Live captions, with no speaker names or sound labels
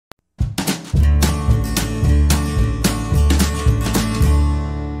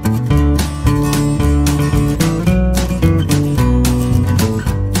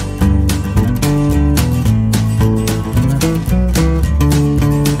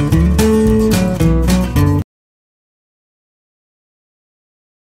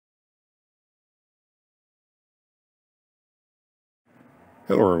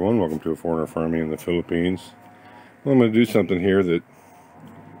Hello everyone, welcome to A Foreigner Farming in the Philippines. Well, I'm going to do something here that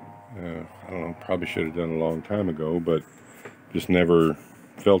I don't know, probably should have done a long time ago, but just never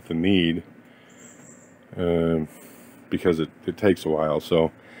felt the need because it takes a while.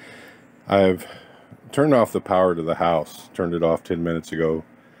 So I've turned off the power to the house, turned it off 10 minutes ago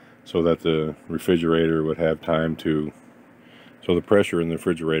so that the refrigerator would have time to, so the pressure in the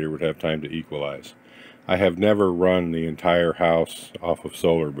refrigerator would have time to equalize. I have never run the entire house off of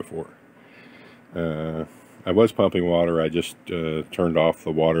solar before. I was pumping water. I just turned off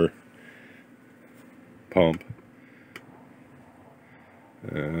the water pump.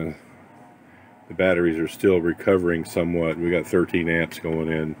 The batteries are still recovering somewhat. We got 13 amps going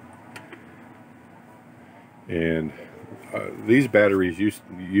in. And these batteries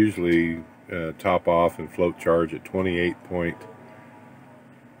usually top off and float charge at 28.4,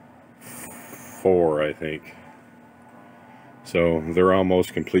 I think. So they're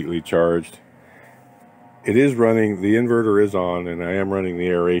almost completely charged. It is running, the inverter is on, and I am running the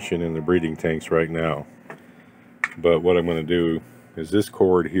aeration in the breeding tanks right now. But what I'm going to do is this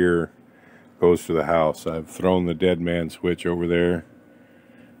cord here goes to the house. I've thrown the dead man switch over there,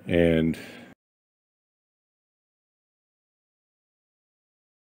 and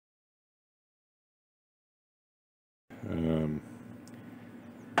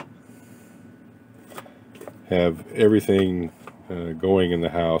have everything going in the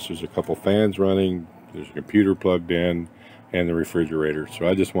house. There's a couple fans running, there's a computer plugged in, and the refrigerator. So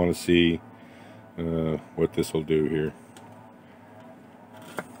I just want to see what this will do here.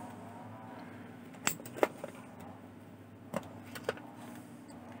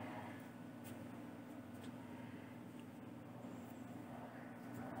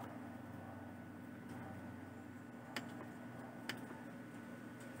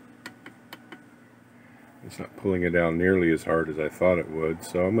 It's not pulling it down nearly as hard as I thought it would,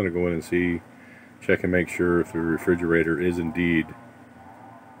 so I'm going to go in and see, check and make sure if the refrigerator is indeed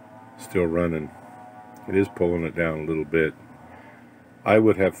still running. It is pulling it down a little bit. I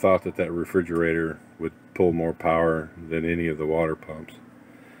would have thought that that refrigerator would pull more power than any of the water pumps,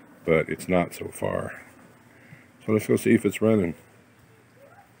 but it's not so far. So let's go see if it's running.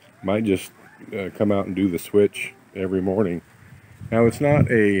 Might just come out and do the switch every morning. Now it's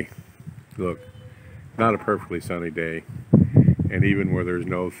not a, look, not a perfectly sunny day, and even where there's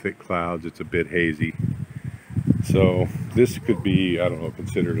no thick clouds, it's a bit hazy. So this could be, I don't know,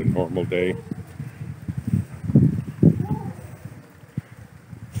 considered a normal day.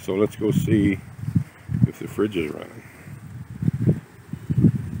 So let's go see if the fridge is running.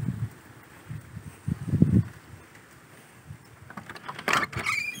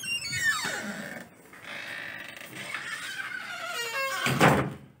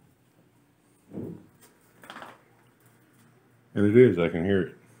 And it is, I can hear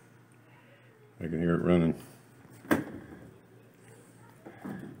it. I can hear it running.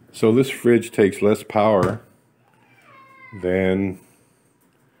 So this fridge takes less power than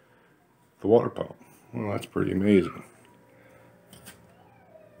the water pump. Well, that's pretty amazing.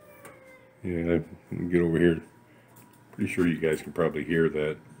 Yeah, get over here. Pretty sure you guys can probably hear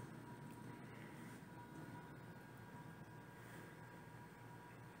that.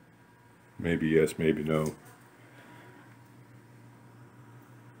 Maybe yes, maybe no.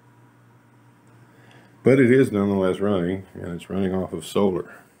 But it is nonetheless running, and it's running off of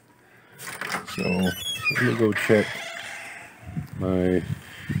solar. So let me go check my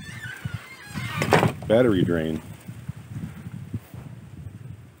battery drain.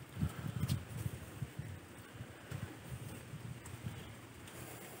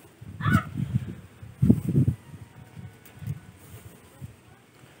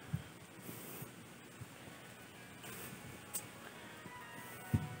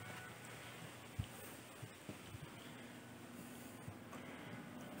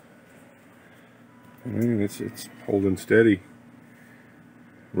 And it's holding steady.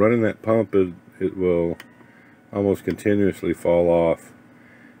 Running that pump, it will almost continuously fall off.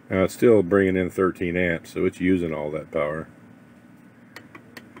 Now it's still bringing in 13 amps, so it's using all that power.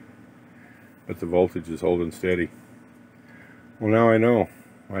 But the voltage is holding steady. Well, now I know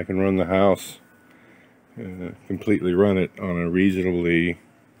I can run the house, completely run it on a reasonably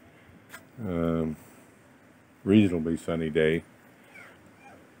sunny day,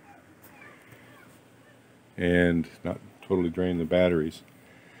 and not totally drain the batteries.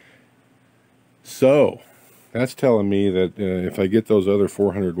 So that's telling me that if I get those other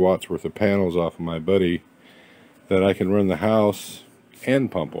 400 watts worth of panels off of my buddy, that I can run the house and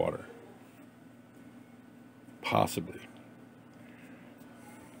pump water. Possibly.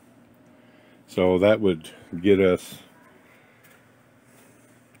 So that would get us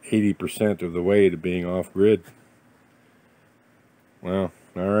 80% of the way to being off grid. Well,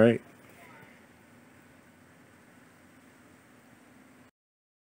 all right.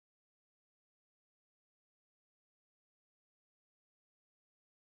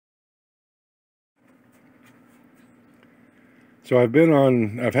 So I've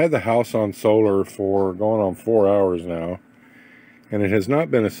had the house on solar for going on 4 hours now, and it has not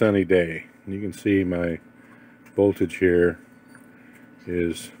been a sunny day. You can see my voltage here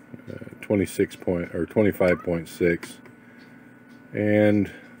is 25.6,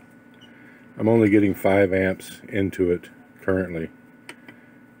 and I'm only getting 5 amps into it currently.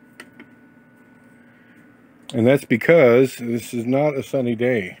 And that's because this is not a sunny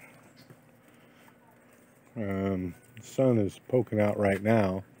day. The sun is poking out right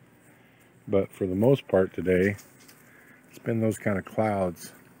now, but for the most part today, it's been those kind of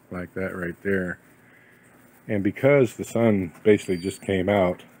clouds like that right there. And because the sun basically just came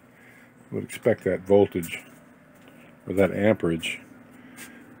out, I would expect that voltage or that amperage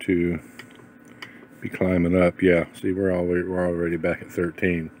to be climbing up. Yeah, see, we're already back at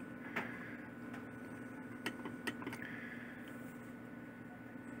 13.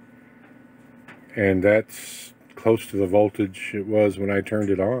 And that's close to the voltage it was when I turned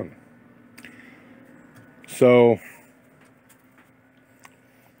it on. So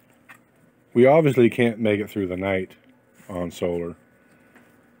we obviously can't make it through the night on solar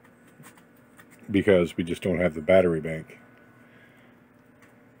because we just don't have the battery bank.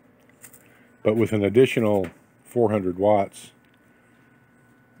 But with an additional 400 watts,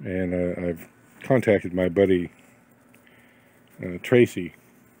 and I've contacted my buddy Tracy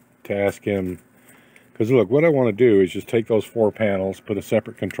to ask him, because look, what I want to do is just take those 4 panels, put a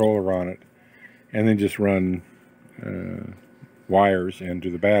separate controller on it, and then just run wires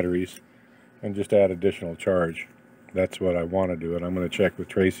into the batteries and just add additional charge. That's what I want to do, and I'm going to check with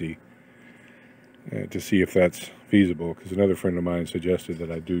Tracy to see if that's feasible, because another friend of mine suggested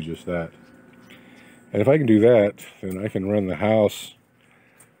that I do just that. And if I can do that, then I can run the house,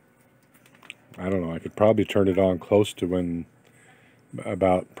 I don't know, I could probably turn it on close to when,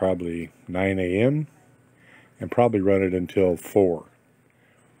 about probably 9 a.m. and probably run it until 4.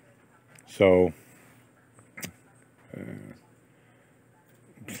 So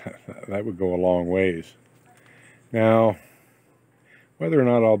that would go a long ways. Now, whether or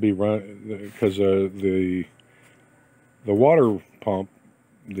not I'll be running, because the water pump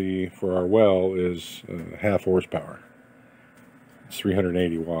for our well is half horsepower. It's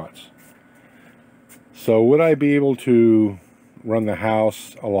 380 watts. So would I be able to run the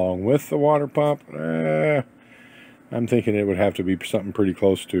house along with the water pump? I'm thinking it would have to be something pretty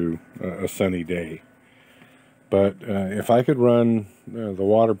close to a sunny day. But if I could run the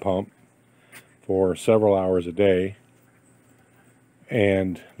water pump for several hours a day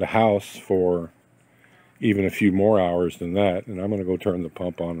and the house for even a few more hours than that, and I'm going to go turn the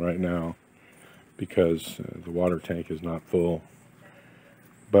pump on right now because the water tank is not full.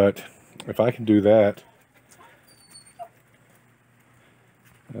 But if I can do that,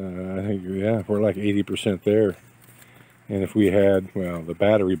 I think, yeah, we're like 80% there. And if we had, well, the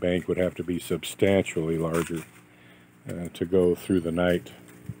battery bank would have to be substantially larger to go through the night.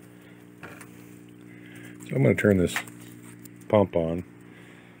 So I'm going to turn this pump on,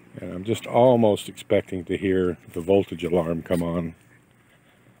 and I'm just almost expecting to hear the voltage alarm come on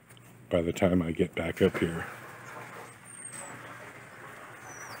by the time I get back up here.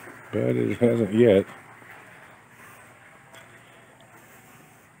 But it hasn't yet.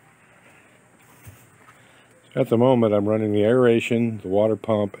 At the moment, I'm running the aeration, the water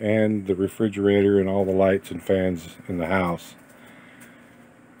pump, and the refrigerator and all the lights and fans in the house.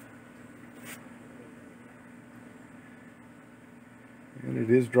 And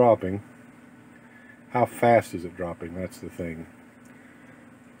it is dropping. How fast is it dropping? That's the thing.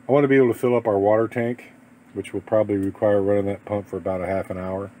 I want to be able to fill up our water tank, which will probably require running that pump for about a half an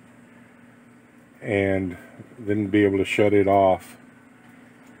hour, and then be able to shut it off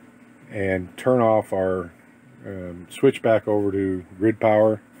and turn off our switch back over to grid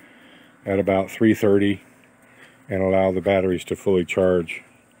power at about 3:30 and allow the batteries to fully charge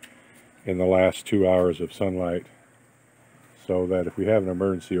in the last 2 hours of sunlight, so that if we have an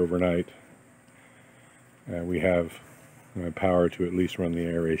emergency overnight, we have power to at least run the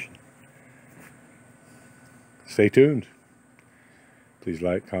aeration. Stay tuned. Please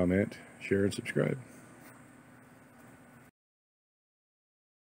like, comment, share, and subscribe.